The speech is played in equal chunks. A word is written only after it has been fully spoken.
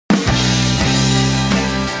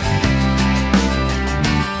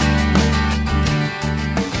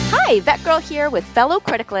Hi, VetGirl here with fellow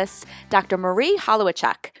criticalist Dr. Marie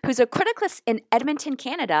Holowaychuk, who's a criticalist in Edmonton,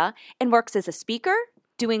 Canada, and works as a speaker,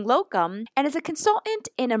 doing locum, and as a consultant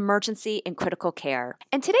in emergency and critical care.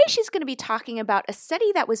 And today she's going to be talking about a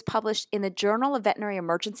study that was published in the Journal of Veterinary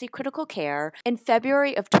Emergency Critical Care in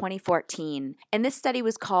February of 2014. And this study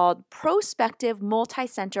was called Prospective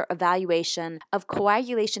Multicenter Evaluation of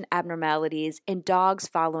Coagulation Abnormalities in Dogs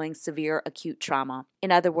Following Severe Acute Trauma.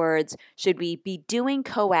 In other words, should we be doing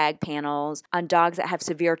coag panels on dogs that have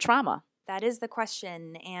severe trauma? That is the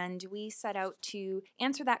question, and we set out to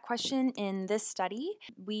answer that question in this study.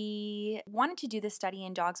 We wanted to do this study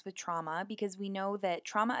in dogs with trauma because we know that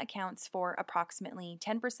trauma accounts for approximately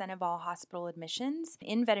 10% of all hospital admissions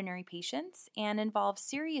in veterinary patients and involves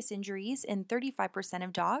serious injuries in 35%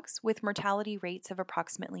 of dogs with mortality rates of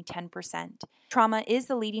approximately 10%. Trauma is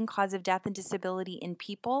the leading cause of death and disability in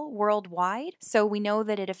people worldwide, so we know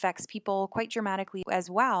that it affects people quite dramatically as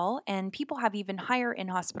well, and people have even higher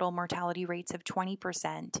in-hospital mortality rates of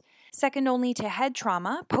 20%. Second only to head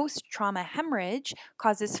trauma, post-trauma hemorrhage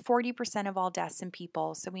causes 40% of all deaths in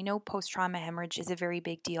people, so we know post-trauma hemorrhage is a very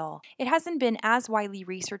big deal. It hasn't been as widely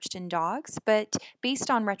researched in dogs, but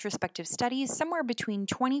based on retrospective studies, somewhere between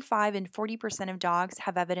 25 and 40% of dogs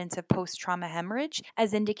have evidence of post-trauma hemorrhage,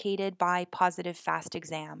 as indicated by positive FAST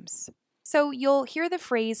exams. So you'll hear the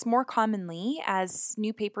phrase more commonly as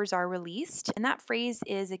new papers are released, and that phrase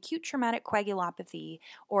is acute traumatic coagulopathy,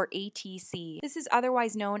 or ATC. This is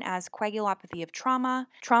otherwise known as coagulopathy of trauma,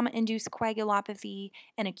 trauma-induced coagulopathy,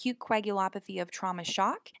 and acute coagulopathy of trauma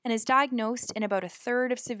shock, and is diagnosed in about a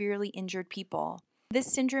third of severely injured people.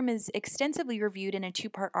 This syndrome is extensively reviewed in a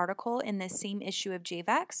two-part article in this same issue of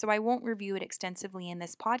DACVECC, so I won't review it extensively in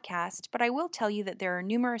this podcast, but I will tell you that there are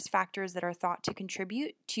numerous factors that are thought to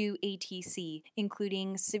contribute to ATC,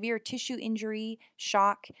 including severe tissue injury,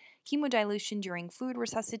 shock, hemodilution during fluid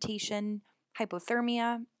resuscitation,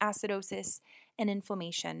 hypothermia, acidosis, and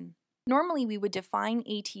inflammation. Normally, we would define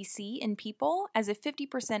ATC in people as a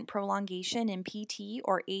 50% prolongation in PT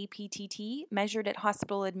or APTT measured at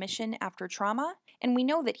hospital admission after trauma, and we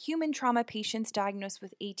know that human trauma patients diagnosed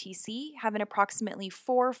with ATC have an approximately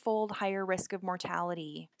four-fold higher risk of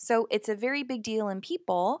mortality. So it's a very big deal in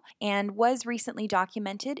people and was recently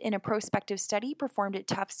documented in a prospective study performed at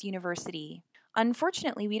Tufts University.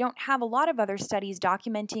 Unfortunately, we don't have a lot of other studies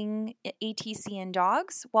documenting ATC in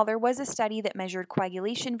dogs. While there was a study that measured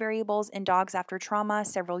coagulation variables in dogs after trauma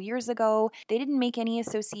several years ago, they didn't make any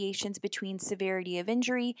associations between severity of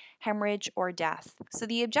injury, hemorrhage, or death. So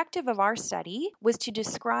the objective of our study was to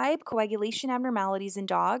describe coagulation abnormalities in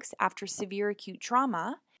dogs after severe acute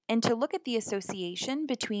trauma, and to look at the association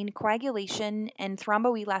between coagulation and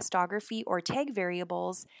thromboelastography or TAG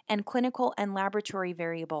variables and clinical and laboratory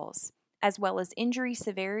variables, as well as injury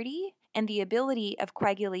severity and the ability of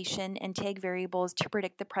coagulation and TAG variables to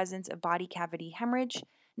predict the presence of body cavity hemorrhage,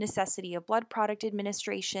 necessity of blood product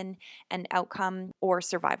administration, and outcome or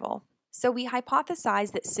survival. So we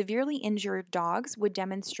hypothesized that severely injured dogs would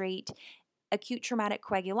demonstrate acute traumatic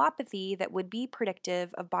coagulopathy that would be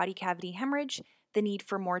predictive of body cavity hemorrhage, the need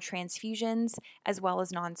for more transfusions, as well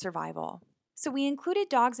as non-survival. So we included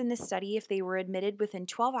dogs in this study if they were admitted within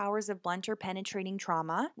 12 hours of blunt or penetrating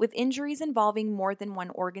trauma, with injuries involving more than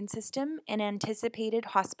one organ system and anticipated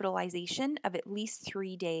hospitalization of at least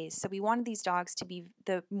 3 days. So we wanted these dogs to be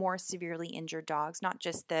the more severely injured dogs, not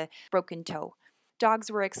just the broken toe.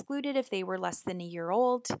 Dogs were excluded if they were less than a year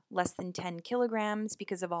old, less than 10 kilograms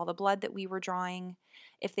because of all the blood that we were drawing,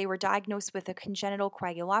 if they were diagnosed with a congenital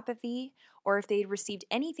coagulopathy, or if they had received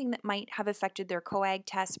anything that might have affected their coag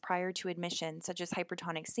tests prior to admission, such as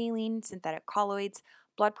hypertonic saline, synthetic colloids,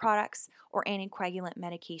 blood products, or anticoagulant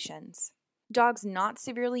medications. Dogs not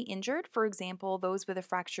severely injured, for example, those with a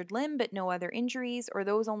fractured limb but no other injuries, or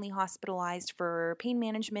those only hospitalized for pain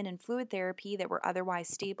management and fluid therapy that were otherwise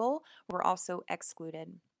stable, were also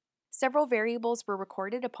excluded. Several variables were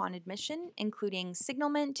recorded upon admission, including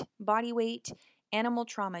signalment, body weight, animal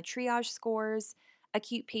trauma triage scores,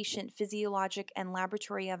 acute patient physiologic and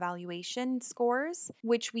laboratory evaluation scores,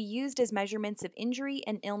 which we used as measurements of injury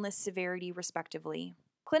and illness severity, respectively.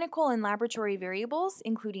 Clinical and laboratory variables,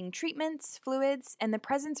 including treatments, fluids, and the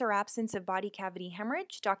presence or absence of body cavity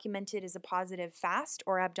hemorrhage documented as a positive FAST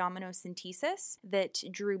or abdominocentesis that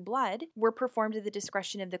drew blood, were performed at the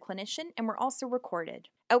discretion of the clinician and were also recorded.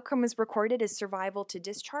 Outcome was recorded as survival to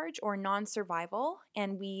discharge or non-survival,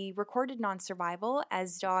 and we recorded non-survival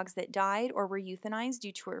as dogs that died or were euthanized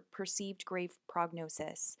due to a perceived grave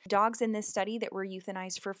prognosis. Dogs in this study that were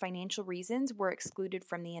euthanized for financial reasons were excluded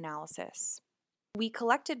from the analysis. We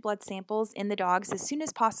collected blood samples in the dogs as soon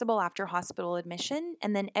as possible after hospital admission,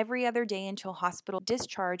 and then every other day until hospital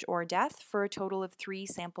discharge or death for a total of 3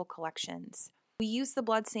 sample collections. We used the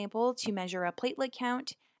blood sample to measure a platelet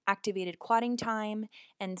count, activated clotting time,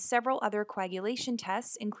 and several other coagulation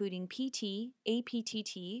tests, including PT,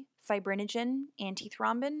 APTT, fibrinogen,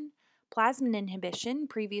 antithrombin, plasmin inhibition,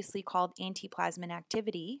 previously called antiplasmin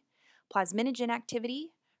activity, plasminogen activity,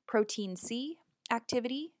 protein C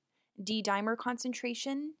activity, D-dimer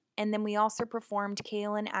concentration, and then we also performed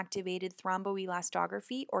kaolin-activated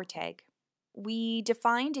thromboelastography, or TAG. We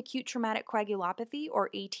defined acute traumatic coagulopathy, or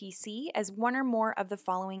ATC, as one or more of the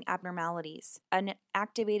following abnormalities: an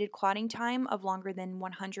activated clotting time of longer than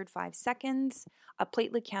 105 seconds, a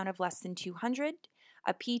platelet count of less than 200,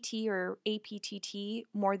 a PT or APTT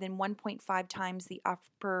more than 1.5 times the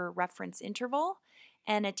upper reference interval,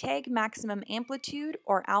 and a TAG maximum amplitude,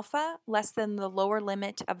 or alpha, less than the lower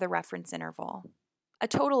limit of the reference interval. A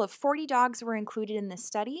total of 40 dogs were included in this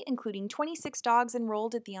study, including 26 dogs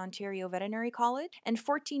enrolled at the Ontario Veterinary College and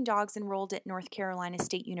 14 dogs enrolled at North Carolina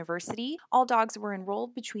State University. All dogs were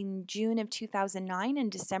enrolled between June of 2009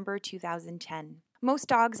 and December 2010. Most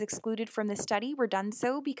dogs excluded from the study were done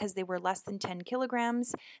so because they were less than 10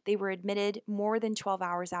 kilograms, they were admitted more than 12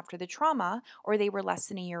 hours after the trauma, or they were less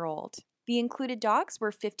than a year old. The included dogs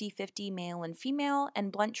were 50-50 male and female,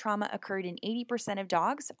 and blunt trauma occurred in 80% of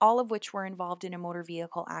dogs, all of which were involved in a motor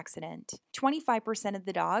vehicle accident. 25% of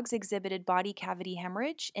the dogs exhibited body cavity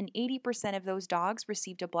hemorrhage, and 80% of those dogs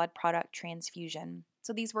received a blood product transfusion.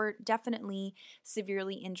 So these were definitely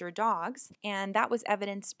severely injured dogs, and that was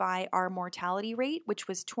evidenced by our mortality rate, which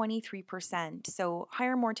was 23%. So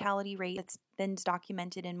higher mortality rate that's been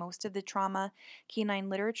documented in most of the trauma canine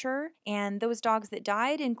literature. And those dogs that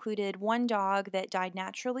died included 1 dog that died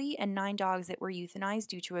naturally and 9 dogs that were euthanized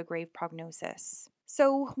due to a grave prognosis.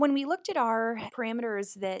 So when we looked at our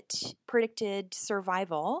parameters that predicted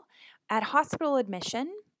survival, at hospital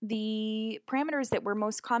admission, the parameters that were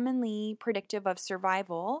most commonly predictive of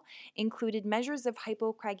survival included measures of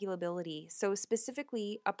hypocoagulability, so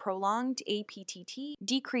specifically a prolonged APTT,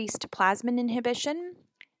 decreased plasmin inhibition,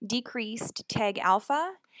 decreased TAG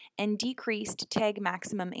alpha, and decreased TAG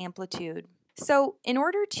maximum amplitude. So in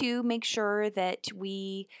order to make sure that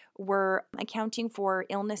we were accounting for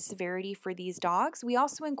illness severity for these dogs, we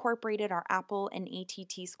also incorporated our APPLE and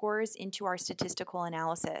ATT scores into our statistical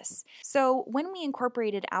analysis. So when we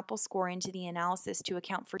incorporated APPLE score into the analysis to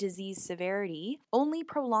account for disease severity, only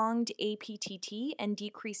prolonged APTT and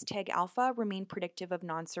decreased TAG alpha remained predictive of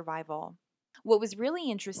non-survival. What was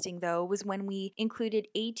really interesting, though, was when we included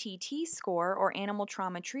ATT score, or animal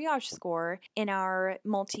trauma triage score, in our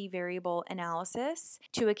multivariable analysis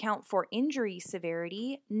to account for injury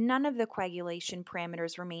severity, none of the coagulation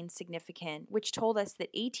parameters remained significant, which told us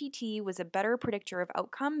that ATT was a better predictor of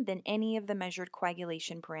outcome than any of the measured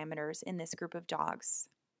coagulation parameters in this group of dogs.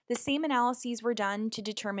 The same analyses were done to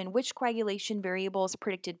determine which coagulation variables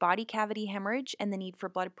predicted body cavity hemorrhage and the need for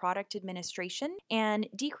blood product administration, and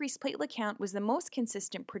decreased platelet count was the most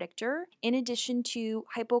consistent predictor, in addition to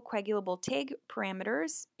hypocoagulable TAG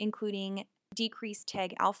parameters, including decreased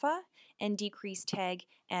TAG alpha and decreased TAG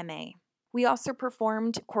MA. We also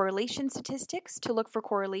performed correlation statistics to look for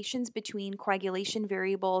correlations between coagulation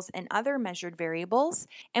variables and other measured variables,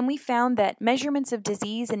 and we found that measurements of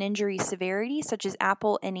disease and injury severity, such as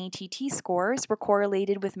APPLE and ATT scores, were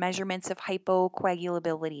correlated with measurements of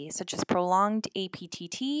hypocoagulability, such as prolonged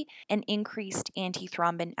APTT and increased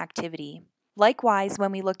antithrombin activity. Likewise,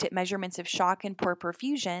 when we looked at measurements of shock and poor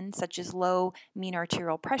perfusion, such as low mean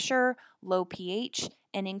arterial pressure, low pH,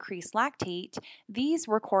 and increased lactate, these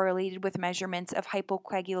were correlated with measurements of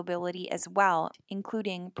hypocoagulability as well,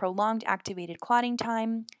 including prolonged activated clotting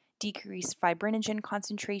time, decreased fibrinogen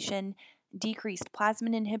concentration, decreased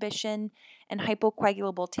plasmin inhibition, and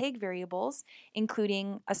hypocoagulable TAG variables,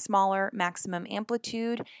 including a smaller maximum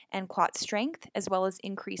amplitude and clot strength, as well as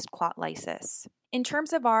increased clot lysis. In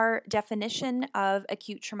terms of our definition of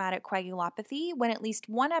acute traumatic coagulopathy, when at least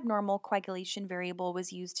one abnormal coagulation variable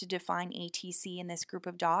was used to define ATC in this group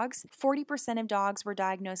of dogs, 40% of dogs were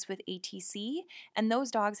diagnosed with ATC, and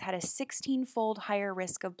those dogs had a 16-fold higher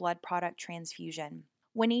risk of blood product transfusion.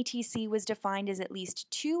 When ATC was defined as at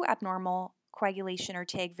least 2 abnormal coagulation or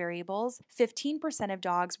TAG variables, 15% of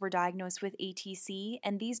dogs were diagnosed with ATC,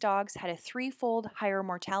 and these dogs had a 3-fold higher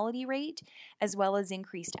mortality rate, as well as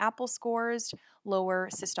increased APPLE scores, lower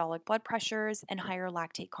systolic blood pressures, and higher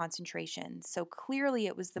lactate concentrations. So clearly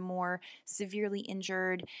it was the more severely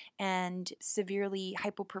injured and severely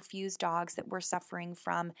hypoperfused dogs that were suffering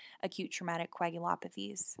from acute traumatic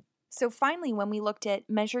coagulopathies. So finally, when we looked at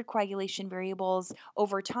measured coagulation variables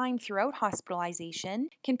over time throughout hospitalization,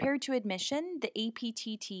 compared to admission, the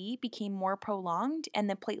APTT became more prolonged and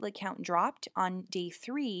the platelet count dropped on day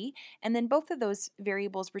 3, and then both of those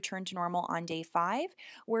variables returned to normal on day 5,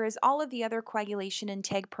 whereas all of the other coagulation and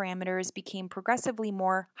TEG parameters became progressively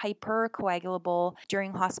more hypercoagulable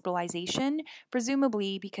during hospitalization,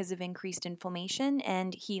 presumably because of increased inflammation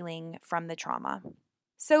and healing from the trauma.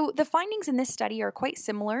 So the findings in this study are quite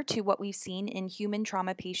similar to what we've seen in human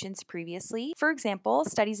trauma patients previously. For example,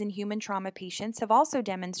 studies in human trauma patients have also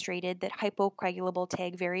demonstrated that hypocoagulable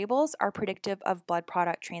TEG variables are predictive of blood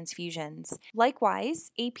product transfusions.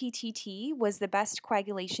 Likewise, APTT was the best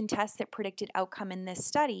coagulation test that predicted outcome in this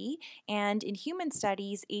study, and in human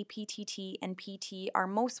studies, APTT and PT are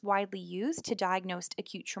most widely used to diagnose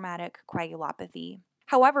acute traumatic coagulopathy.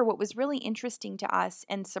 However, what was really interesting to us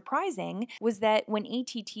and surprising was that when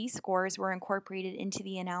ATT scores were incorporated into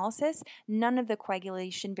the analysis, none of the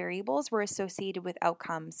coagulation variables were associated with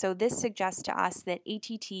outcomes. So this suggests to us that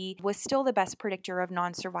ATT was still the best predictor of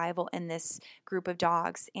non-survival in this group of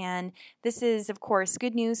dogs. And this is, of course,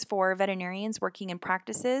 good news for veterinarians working in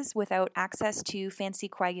practices without access to fancy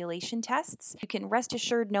coagulation tests. You can rest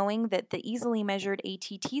assured knowing that the easily measured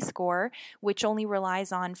ATT score, which only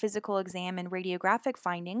relies on physical exam and radiographic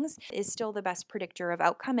findings, is still the best predictor of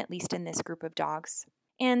outcome, at least in this group of dogs.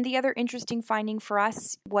 And the other interesting finding for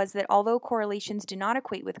us was that although correlations do not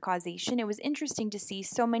equate with causation, it was interesting to see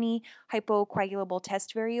so many hypocoagulable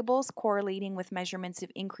test variables correlating with measurements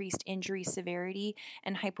of increased injury severity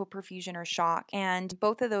and hypoperfusion or shock. And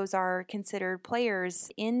both of those are considered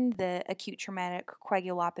players in the acute traumatic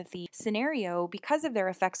coagulopathy scenario because of their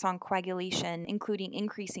effects on coagulation, including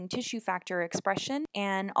increasing tissue factor expression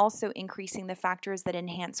and also increasing the factors that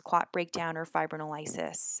enhance clot breakdown or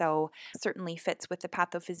fibrinolysis. So certainly fits with the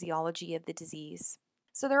pathophysiology of the disease.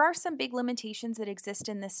 So there are some big limitations that exist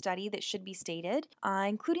in this study that should be stated,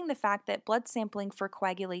 including the fact that blood sampling for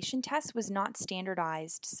coagulation tests was not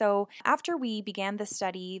standardized. So after we began the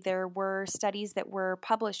study, there were studies that were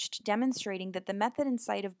published demonstrating that the method and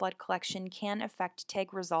site of blood collection can affect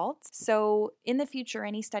TEG results. So in the future,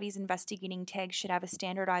 any studies investigating TEG should have a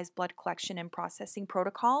standardized blood collection and processing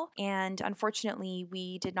protocol, and unfortunately,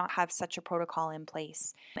 we did not have such a protocol in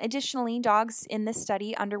place. Additionally, dogs in this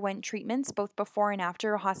study underwent treatments both before and after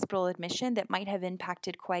hospital admission that might have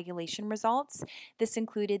impacted coagulation results. This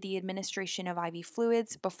included the administration of IV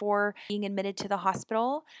fluids before being admitted to the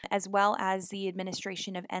hospital, as well as the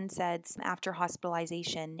administration of NSAIDs after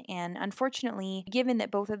hospitalization. And unfortunately, given that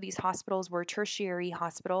both of these hospitals were tertiary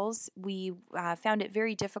hospitals, we found it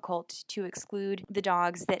very difficult to exclude the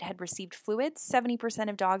dogs that had received fluids. 70%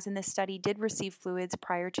 of dogs in this study did receive fluids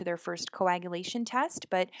prior to their first coagulation test,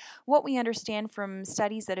 but what we understand from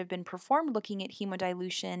studies that have been performed looking at hemodilution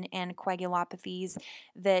and coagulopathies,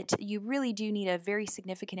 that you really do need a very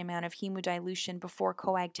significant amount of hemodilution before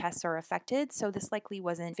coag tests are affected, so this likely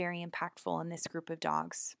wasn't very impactful in this group of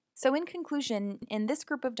dogs. So in conclusion, in this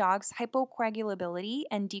group of dogs, hypocoagulability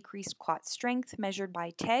and decreased clot strength measured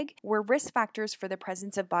by TEG were risk factors for the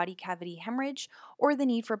presence of body cavity hemorrhage or the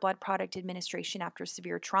need for blood product administration after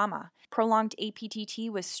severe trauma. Prolonged APTT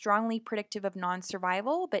was strongly predictive of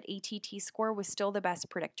non-survival, but ATT score was still the best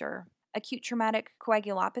predictor. Acute traumatic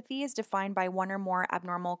coagulopathy is defined by one or more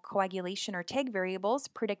abnormal coagulation or TEG variables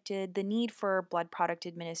predicted the need for blood product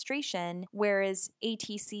administration, whereas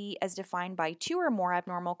ATC, as defined by two or more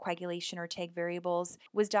abnormal coagulation or TEG variables,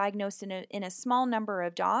 was diagnosed in a small number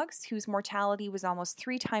of dogs whose mortality was almost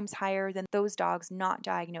 3 times higher than those dogs not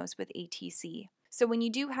diagnosed with ATC. So when you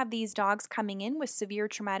do have these dogs coming in with severe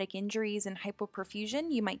traumatic injuries and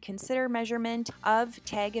hypoperfusion, you might consider measurement of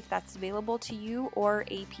TEG if that's available to you, or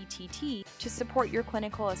APTT to support your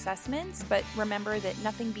clinical assessments, but remember that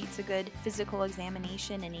nothing beats a good physical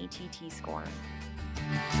examination and ATT score.